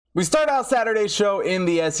We start out Saturday's show in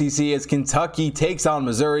the SEC as Kentucky takes on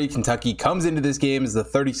Missouri. Kentucky comes into this game as the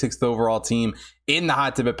 36th overall team in the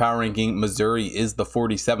Hot Tip Power Ranking. Missouri is the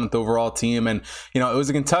 47th overall team. And, it was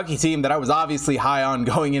a Kentucky team that I was obviously high on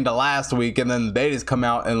going into last week. And then they just come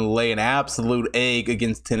out and lay an absolute egg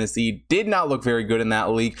against Tennessee. Did not look very good in that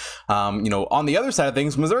league. On the other side of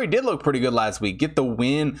things, Missouri did look pretty good last week. Get the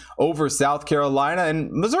win over South Carolina.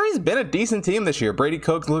 And Missouri's been a decent team this year. Brady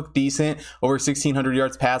Cook looked decent, over 1,600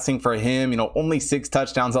 yards passing for him. Only 6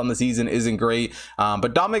 touchdowns on the season isn't great.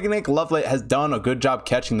 But Dominic Lovett has done a good job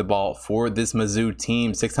catching the ball for this Mizzou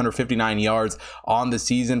team. 659 yards on the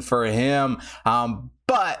season for him.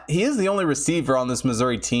 But he is the only receiver on this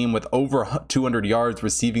Missouri team with over 200 yards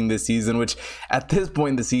receiving this season, which at this point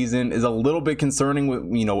in the season is a little bit concerning, with,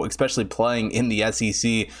 especially playing in the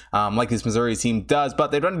SEC like this Missouri team does.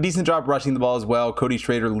 But they've done a decent job rushing the ball as well. Cody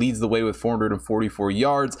Schrader leads the way with 444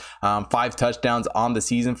 yards, 5 touchdowns on the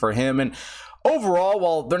season for him. And overall,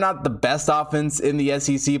 while they're not the best offense in the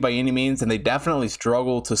SEC by any means, and they definitely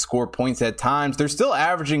struggle to score points at times, they're still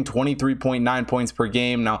averaging 23.9 points per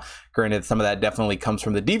game. Now, granted, some of that definitely comes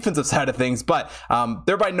from the defensive side of things, but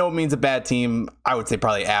they're by no means a bad team. I would say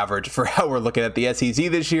probably average for how we're looking at the SEC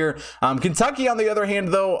this year. Kentucky, on the other hand,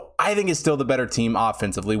 though, I think is still the better team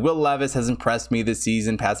offensively. Will Levis has impressed me this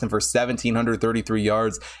season, passing for 1,733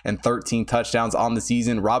 yards and 13 touchdowns on the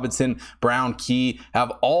season. Robinson, Brown, Key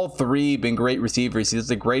have all three been great receivers. He does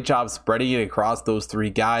a great job spreading it across those 3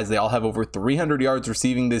 guys. They all have over 300 yards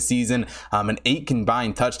receiving this season, and 8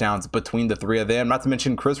 combined touchdowns between the 3 of them. Not to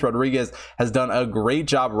mention Chris Rodriguez has done a great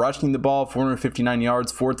job rushing the ball, 459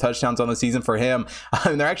 yards, 4 touchdowns on the season for him.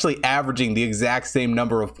 And they're actually averaging the exact same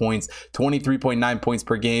number of points, 23.9 points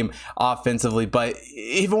per game offensively. But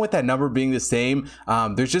even with that number being the same,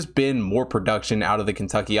 there's just been more production out of the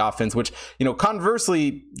Kentucky offense, which,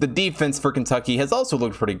 conversely, the defense for Kentucky has also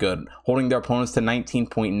looked pretty good, holding their opponents to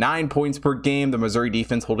 19.9 points per game. The Missouri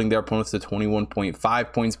defense holding their opponents to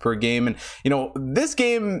 21.5 points per game. And, this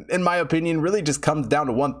game, in my opinion, really just comes down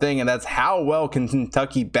to one thing, and that's how well can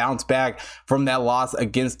Kentucky bounce back from that loss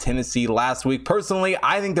against Tennessee last week. Personally,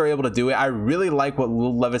 I think they're able to do it. I really like what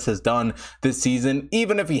Will Levis has done this season,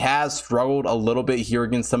 even if he has struggled a little bit here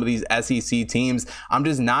against some of these SEC teams. I'm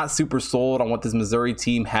just not super sold on what this Missouri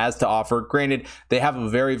team has to offer. Granted, they have a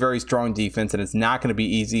very, very strong defense, and it's not going to be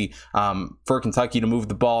easy for Kentucky to move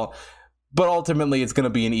the ball. But ultimately, it's going to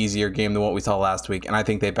be an easier game than what we saw last week. And I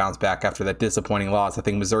think they bounce back after that disappointing loss. I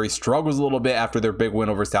think Missouri struggles a little bit after their big win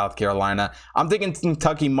over South Carolina. I'm thinking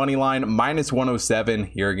Kentucky money line -107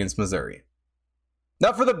 here against Missouri.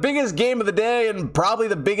 Now for the biggest game of the day and probably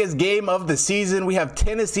the biggest game of the season, we have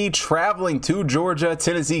Tennessee traveling to Georgia.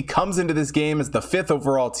 Tennessee comes into this game as the 5th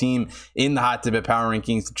overall team in the Hot Tip Power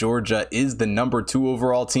Rankings. Georgia is the number 2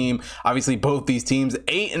 overall team. Obviously, both these teams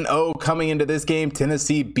 8-0 coming into this game.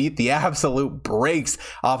 Tennessee beat the absolute brakes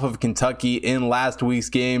off of Kentucky in last week's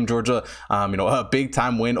game. Georgia, a big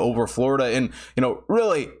time win over Florida. And,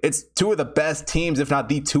 really, it's 2 of the best teams, if not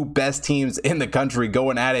the 2 best teams in the country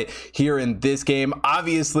going at it here in this game.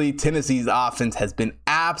 Obviously, Tennessee's offense has been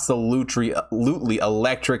absolutely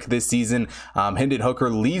electric this season. Hendon Hooker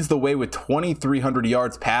leads the way with 2,300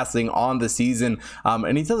 yards passing on the season.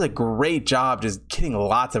 And he does a great job just getting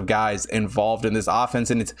lots of guys involved in this offense.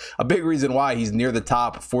 And it's a big reason why he's near the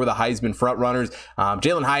top for the Heisman frontrunners.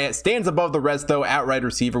 Jalen Hyatt stands above the rest, though, at wide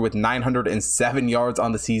receiver with 907 yards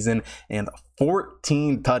on the season and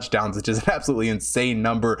 14 touchdowns, which is an absolutely insane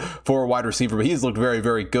number for a wide receiver, but he's looked very,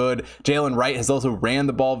 very good. Jalen Wright has also ran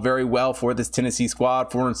the ball very well for this Tennessee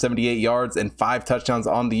squad, 478 yards and 5 touchdowns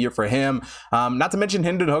on the year for him. Not to mention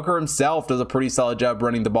Hendon Hooker himself does a pretty solid job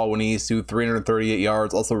running the ball when he needs to, 338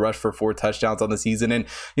 yards, also rushed for 4 touchdowns on the season. And,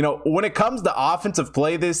 when it comes to offensive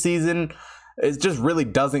play this season, it just really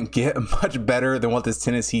doesn't get much better than what this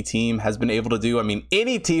Tennessee team has been able to do. I mean,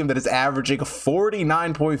 any team that is averaging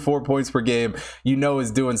 49.4 points per game,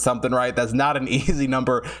 is doing something right. That's not an easy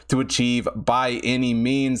number to achieve by any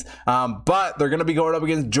means. But they're going to be going up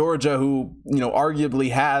against Georgia, who,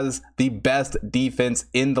 arguably has the best defense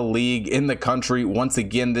in the league, in the country. Once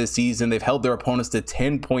again this season, they've held their opponents to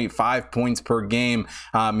 10.5 points per game.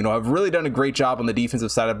 Have really done a great job on the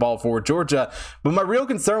defensive side of the ball for Georgia. But my real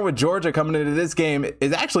concern with Georgia coming into into this game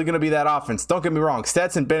is actually going to be that offense. Don't get me wrong.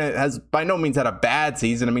 Stetson Bennett has by no means had a bad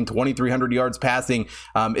season. I mean, 2,300 yards passing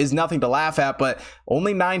is nothing to laugh at, but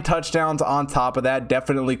only 9 touchdowns on top of that.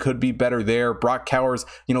 Definitely could be better there. Brock Cowers,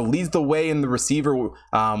 leads the way in the receiver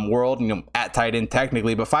world, at tight end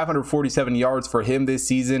technically, but 547 yards for him this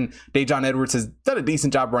season. Dajon Edwards has done a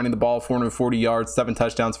decent job running the ball, 440 yards, 7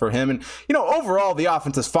 touchdowns for him. And, overall, the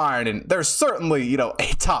offense is firing, and there's certainly,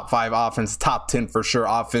 a top 5 offense, top 10 for sure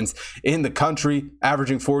offense in the country,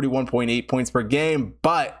 averaging 41.8 points per game,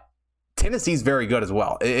 but Tennessee's very good as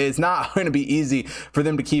well. It's not going to be easy for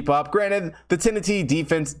them to keep up. Granted, the Tennessee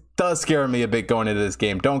defense does scare me a bit going into this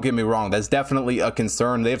game. Don't get me wrong. That's definitely a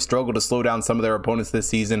concern. They've struggled to slow down some of their opponents this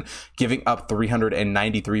season, giving up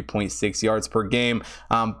 393.6 yards per game.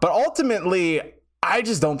 But ultimately, I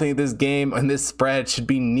just don't think this game and this spread should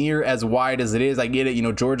be near as wide as it is. I get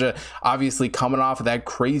it. Georgia obviously coming off of that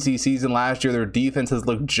crazy season last year. Their defense has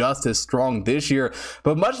looked just as strong this year.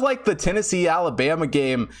 But much like the Tennessee-Alabama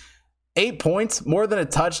game, 8 points, more than a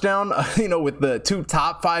touchdown, with the 2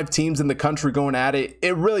 top 5 teams in the country going at it,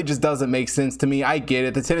 it really just doesn't make sense to me. I get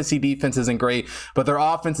it. The Tennessee defense isn't great, but their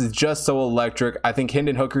offense is just so electric. I think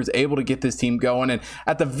Hendon Hooker is able to get this team going, and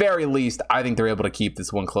at the very least, I think they're able to keep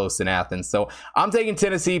this one close in Athens. So I'm taking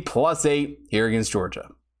Tennessee +8 here against Georgia.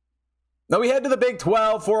 Now we head to the Big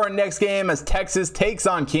 12 for our next game as Texas takes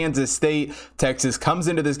on Kansas State. Texas comes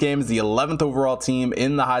into this game as the 11th overall team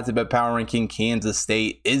in the Hot Tip Bet Power Ranking. Kansas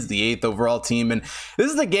State is the 8th overall team. And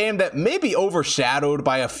this is a game that may be overshadowed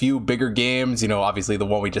by a few bigger games. Obviously the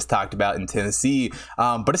one we just talked about in Tennessee.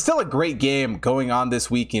 But it's still a great game going on this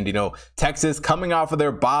weekend. Texas coming off of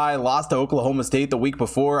their bye, lost to Oklahoma State the week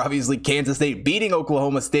before. Obviously Kansas State beating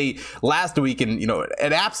Oklahoma State last week. And,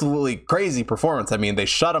 an absolutely crazy performance. I mean, they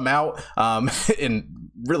shut them out.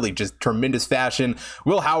 In really just tremendous fashion.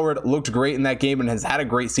 Will Howard looked great in that game and has had a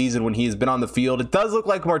great season when he has been on the field. It does look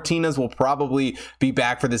like Martinez will probably be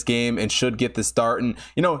back for this game and should get the start. And,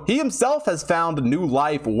 he himself has found a new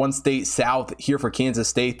life one state south here for Kansas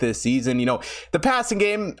State this season. The passing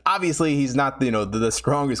game, obviously he's not, the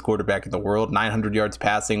strongest quarterback in the world, 900 yards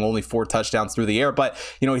passing, only 4 touchdowns through the air, but,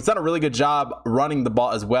 he's done a really good job running the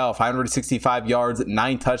ball as well. 565 yards,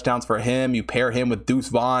 9 touchdowns for him. You pair him with Deuce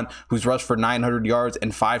Vaughn, who's rushed for 900 yards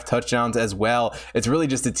and 5 touchdowns as well. It's really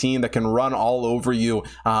just a team that can run all over you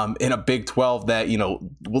in a Big 12 that,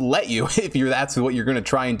 will let you if that's what you're going to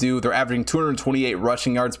try and do. They're averaging 228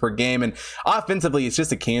 rushing yards per game. And offensively, it's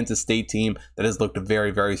just a Kansas State team that has looked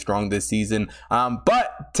very, very strong this season.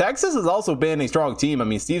 But Texas has also been a strong team. I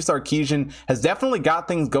mean, Steve Sarkisian has definitely got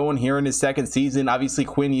things going here in his second season. Obviously,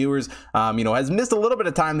 Quinn Ewers, has missed a little bit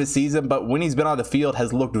of time this season, but when he's been on the field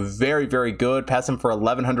has looked very, very good. Passing for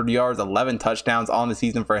 1,100 yards, 11 touchdowns on the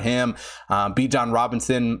season for him. Bijan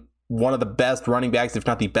Robinson, one of the best running backs, if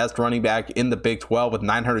not the best running back in the Big 12 with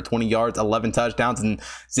 920 yards, 11 touchdowns. And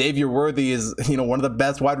Xavier Worthy is, one of the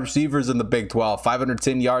best wide receivers in the Big 12,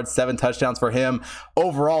 510 yards, 7 touchdowns for him.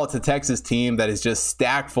 Overall, it's a Texas team that is just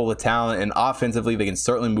stacked full of talent, and offensively, they can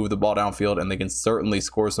certainly move the ball downfield and they can certainly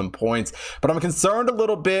score some points. But I'm concerned a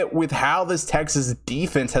little bit with how this Texas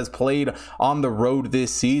defense has played on the road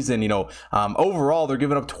this season. Overall, they're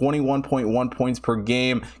giving up 21.1 points per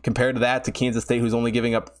game. Compared to that to Kansas State, who's only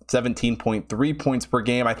giving up 17.3 points per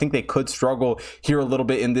game. I think they could struggle here a little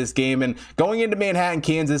bit in this game. And going into Manhattan,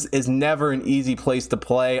 Kansas is never an easy place to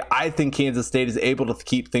play. I think Kansas State is able to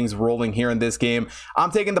keep things rolling here in this game.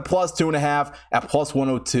 I'm taking the +2.5 at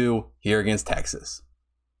 +102 here against Texas.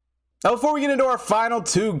 Now, before we get into our final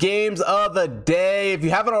 2 games of the day, if you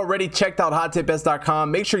haven't already checked out hottipbets.com,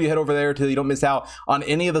 make sure you head over there so you don't miss out on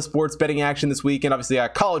any of the sports betting action this weekend. Obviously,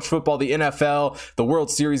 college football, the NFL, the World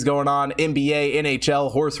Series going on, NBA,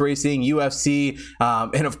 NHL, horse racing, UFC,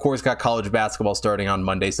 and of course, got college basketball starting on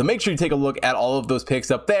Monday. So make sure you take a look at all of those picks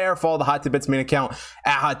up there. Follow the Hot Tip Bets main account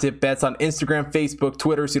at Hot Tip Bets on Instagram, Facebook,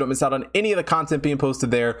 Twitter, so you don't miss out on any of the content being posted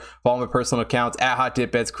there. Follow my personal accounts at Hot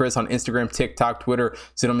Tip Bets, Chris on Instagram, TikTok, Twitter,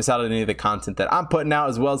 so you don't miss out on any of the content that I'm putting out,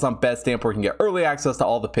 as well as on BetStamp, where you can get early access to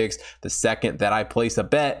all the picks the second that I place a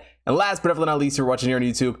bet. And last but definitely not least, if you're watching here on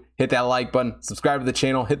YouTube, hit that like button, subscribe to the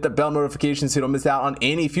channel, hit the bell notification so you don't miss out on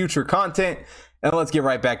any future content. And let's get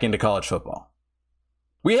right back into college football.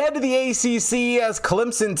 We head to the ACC as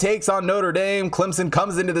Clemson takes on Notre Dame. Clemson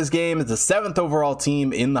comes into this game as the 7th overall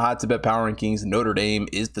team in the Hot Tip Bet Power Rankings. Notre Dame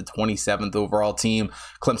is the 27th overall team.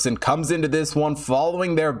 Clemson comes into this one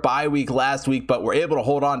following their bye week last week, but were able to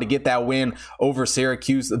hold on to get that win over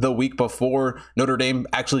Syracuse the week before. Notre Dame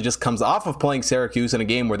actually just comes off of playing Syracuse in a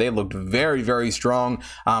game where they looked very, very strong.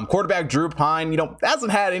 Quarterback Drew Pine,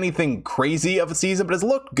 hasn't had anything crazy of a season, but has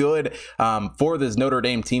looked good for this Notre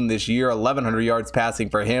Dame team this year. 1,100 yards passing,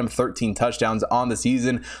 for him, 13 touchdowns on the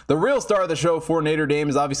season. The real star of the show for Notre Dame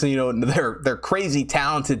is obviously, their crazy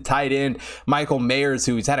talented tight end, Michael Mayers,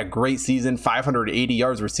 who's had a great season, 580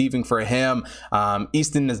 yards receiving for him.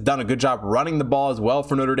 Easton has done a good job running the ball as well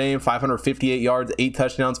for Notre Dame, 558 yards, 8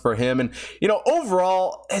 touchdowns for him. And,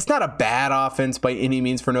 overall, it's not a bad offense by any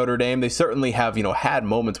means for Notre Dame. They certainly have, had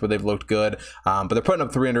moments where they've looked good, but they're putting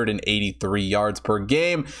up 383 yards per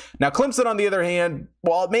game. Now, Clemson, on the other hand,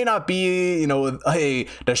 while it may not be, a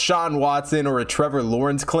Deshaun Watson or a Trevor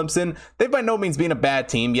Lawrence Clemson, they've by no means been a bad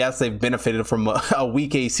team. Yes, they've benefited from a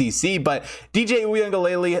weak ACC, but DJ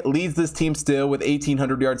Uiagalelei leads this team still with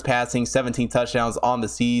 1,800 yards passing, 17 touchdowns on the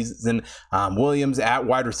season. Williams at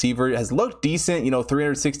wide receiver has looked decent,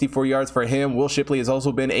 364 yards for him. Will Shipley has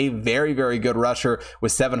also been a very, very good rusher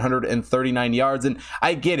with 739 yards. And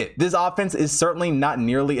I get it. This offense is certainly not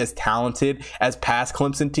nearly as talented as past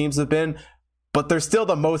Clemson teams have been, but they're still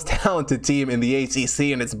the most talented team in the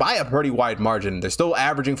ACC, and it's by a pretty wide margin. They're still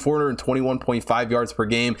averaging 421.5 yards per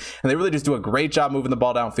game, and they really just do a great job moving the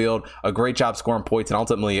ball downfield, a great job scoring points, and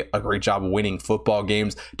ultimately a great job winning football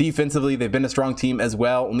games. Defensively, they've been a strong team as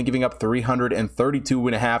well, only giving up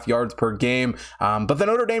 332.5 yards per game. But the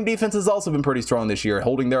Notre Dame defense has also been pretty strong this year,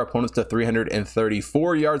 holding their opponents to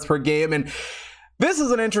 334 yards per game. And this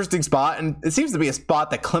is an interesting spot, and it seems to be a spot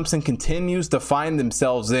that Clemson continues to find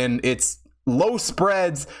themselves in. It's low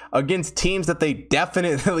spreads against teams that they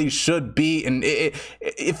definitely should beat, and it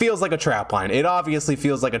feels like a trap line. It obviously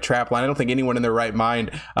feels like a trap line. I don't think anyone in their right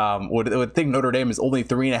mind would think Notre Dame is only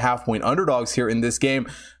 3.5 point underdogs here in this game.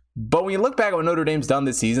 But when you look back at what Notre Dame's done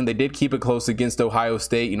this season, they did keep it close against Ohio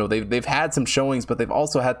State. They've had some showings, but they've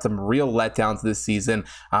also had some real letdowns this season.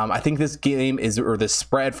 I think this game the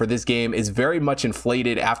spread for this game is very much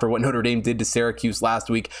inflated after what Notre Dame did to Syracuse last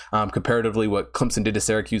week, comparatively what Clemson did to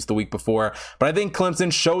Syracuse the week before. But I think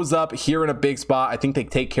Clemson shows up here in a big spot. I think they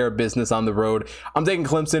take care of business on the road. I'm taking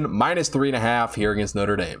Clemson minus 3.5 here against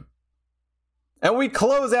Notre Dame. And we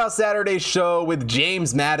close out Saturday's show with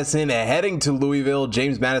James Madison heading to Louisville.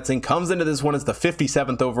 James Madison comes into this one as the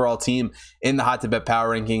 57th overall team in the Hot to Bet Power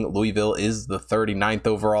Ranking. Louisville is the 39th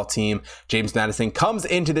overall team. James Madison comes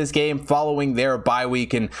into this game following their bye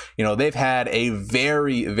week, and they've had a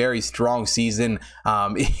very, very strong season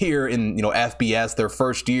here in FBS, their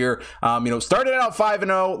first year. Started out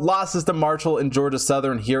 5-0, losses to Marshall and Georgia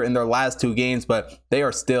Southern here in their last 2 games, but they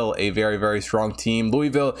are still a very, very strong team.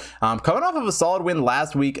 Louisville coming off of a solid win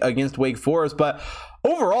last week against Wake Forest, but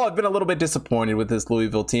overall, I've been a little bit disappointed with this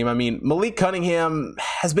Louisville team. I mean, Malik Cunningham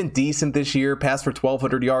has been decent this year, passed for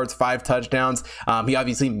 1,200 yards, 5 touchdowns. He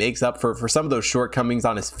obviously makes up for some of those shortcomings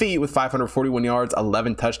on his feet with 541 yards,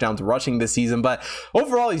 11 touchdowns rushing this season. But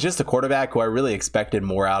overall, he's just a quarterback who I really expected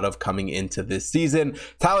more out of coming into this season.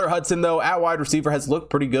 Tyler Hudson, though, at wide receiver has looked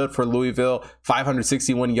pretty good for Louisville,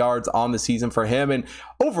 561 yards on the season for him. And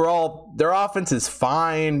overall, their offense is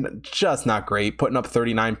fine, just not great, putting up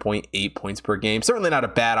 39.8 points per game. Certainly not a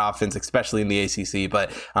bad offense, especially in the ACC,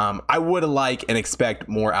 but I would like and expect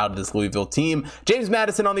more out of this Louisville team. James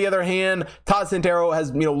Madison, on the other hand, Todd Santero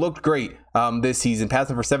has looked great this season,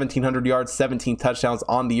 passing for 1,700 yards, 17 touchdowns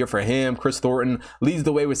on the year for him. Chris Thornton leads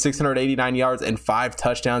the way with 689 yards and 5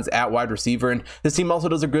 touchdowns at wide receiver. And this team also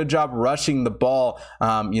does a good job rushing the ball,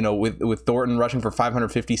 with Thornton rushing for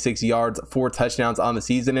 556 yards, 4 touchdowns on the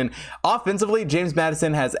season. And offensively, James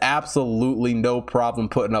Madison has absolutely no problem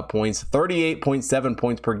putting up points. 38.7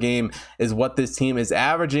 points per game is what this team is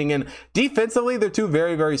averaging. And defensively, they're two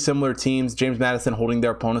very, very similar teams. James Madison holding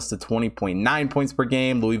their opponents to 20.9 points per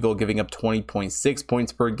game. Louisville giving up 20.6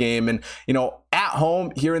 points per game. And, at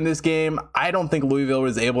home here in this game, I don't think Louisville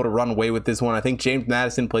was able to run away with this one. I think James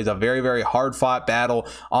Madison plays a very, very hard-fought battle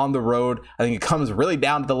on the road. I think it comes really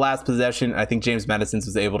down to the last possession. I think James Madison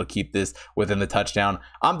was able to keep this within the touchdown.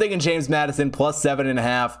 I'm thinking James Madison plus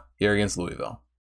 7.5 here against Louisville.